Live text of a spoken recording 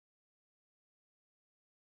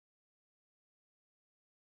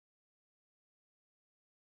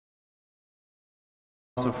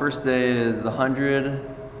So first day is the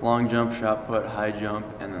 100, long jump, shot put, high jump,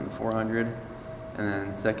 and then the 400. And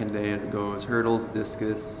then second day it goes hurdles,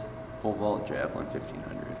 discus, pole vault, javelin,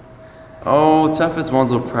 1500. Oh, toughest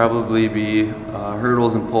ones will probably be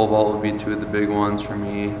hurdles and pole vault will be two of the big ones for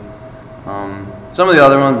me. Some of the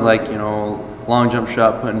other ones like, long jump,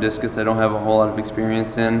 shot put, and discus I don't have a whole lot of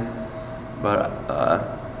experience in. But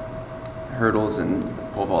hurdles and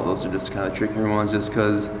pole vault, those are just kind of trickier ones just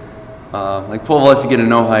because like pole vault, if you get a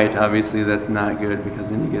no height, obviously that's not good because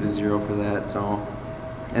then you get a 0 for that. So,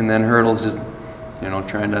 and then hurdles, just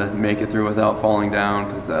trying to make it through without falling down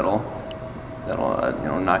because that'll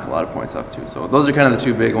knock a lot of points off too. So those are kind of the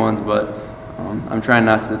two big ones, but I'm trying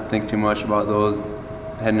not to think too much about those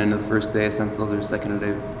heading into the first day since those are second day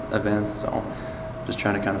events. So just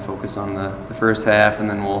trying to kind of focus on the first half, and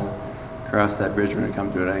then we'll cross that bridge when we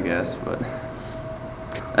come to it, I guess. But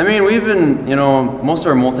I mean, we've been, most of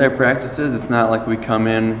our multi-practices, it's not like we come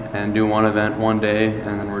in and do one event one day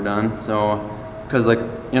and then we're done. So, because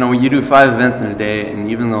you do 5 events in a day, and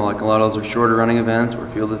even though like a lot of those are shorter running events or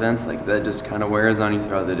field events, like that just kind of wears on you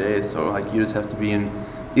throughout the day. So like you just have to be in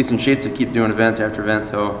decent shape to keep doing event after event.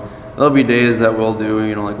 So there'll be days that we'll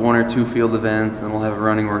do, like 1 or 2 field events, and then we'll have a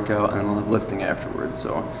running workout, and then we'll have lifting afterwards.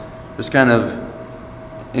 So just kind of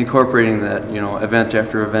incorporating that, event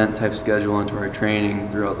after event type schedule into our training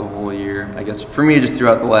throughout the whole year. I guess for me, just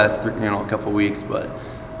throughout the last, couple weeks, but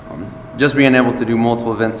just being able to do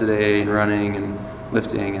multiple events a day and running and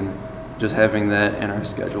lifting and just having that in our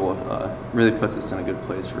schedule really puts us in a good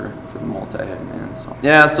place for the multi-heading in. So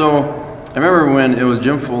yeah, so I remember when it was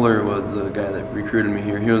Jim Fuller was the guy that recruited me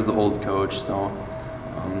here. He was the old coach, so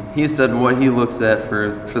he said what he looks at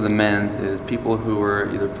for the men's is people who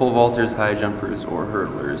are either pole vaulters, high jumpers, or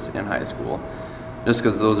hurdlers in high school, just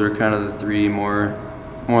because those are kind of the 3 more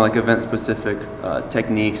like event-specific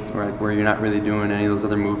techniques, where you're not really doing any of those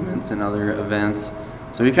other movements in other events.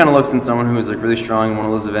 So he kind of looks in someone who is like really strong in one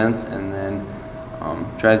of those events, and then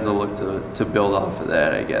tries to look to build off of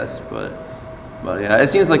that, I guess. But yeah, it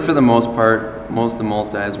seems like for the most part, most of the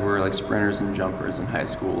multis were like sprinters and jumpers in high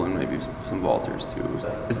school, and maybe some vaulters too.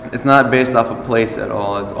 It's not based off of place at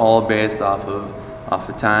all. It's all based off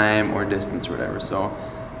of time or distance or whatever. So,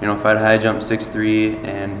 if I'd high jump 6'3"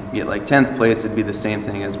 and get like 10th place, it'd be the same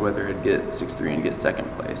thing as whether I'd get 6'3" and get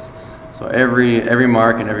 2nd place. So every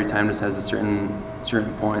mark and every time just has a certain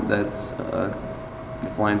point that's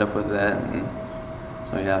lined up with that, and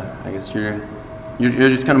so yeah, I guess you're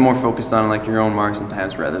just kind of more focused on like your own marks and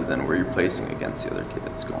times rather than where you're placing against the other kid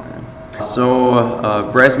that's going in. So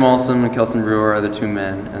Bryce Malsom and Kelson Brewer are the 2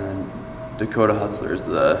 men, and then Dakota Hustler is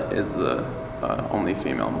the only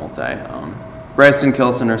female multi. Bryce and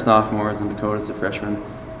Kelson are sophomores, and Dakota's a freshman.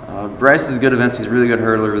 Bryce is good events. He's a really good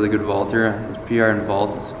hurdler, really good vaulter. His PR in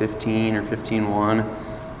vault is 15 or 15-1.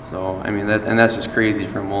 So I mean that's just crazy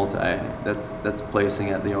for a multi. That's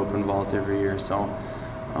placing at the open vault every year. So.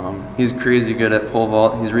 He's crazy good at pole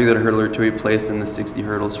vault. He's a really good hurdler too. He placed in the 60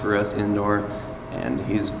 hurdles for us indoor, and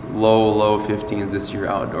he's low 15s this year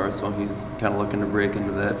outdoor. So he's kind of looking to break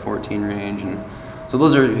into that 14 range, and so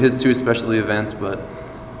those are his 2 specialty events. But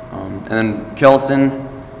and then Kelson,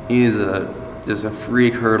 he's just a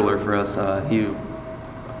freak hurdler for us. He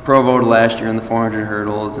pro voted last year in the 400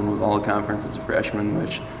 hurdles and was all conference as a freshman,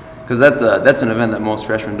 because that's an event that most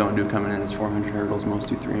freshmen don't do coming in, is 400 hurdles. Most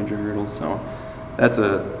do 300 hurdles. So. That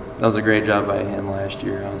was a great job by him last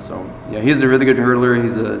year. So yeah, he's a really good hurdler.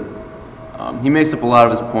 He makes up a lot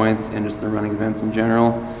of his points in just the running events in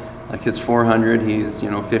general. Like his 400, he's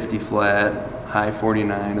 50 flat, high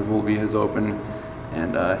 49 will be his open,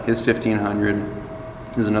 and his 1500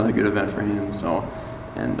 is another good event for him. So,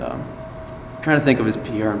 and trying to think of his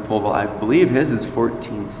PR in pole vault. I believe his is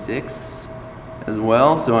 14.6 as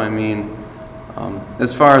well. So I mean,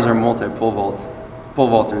 as far as our multi-pole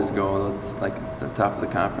vaulters go, that's like the top of the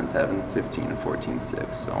conference, having 15 and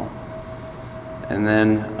 14.6. So, and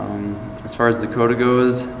then as far as Dakota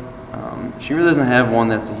goes, she really doesn't have one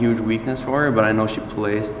that's a huge weakness for her, but I know she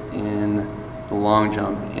placed in the long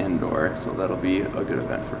jump indoor, so that'll be a good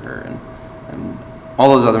event for her. And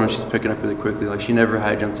all those other ones she's picking up really quickly. Like she never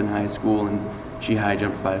high jumped in high school, and she high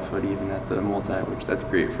jumped 5 foot even at the multi, which that's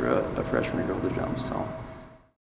great for a freshman girl to jump. So.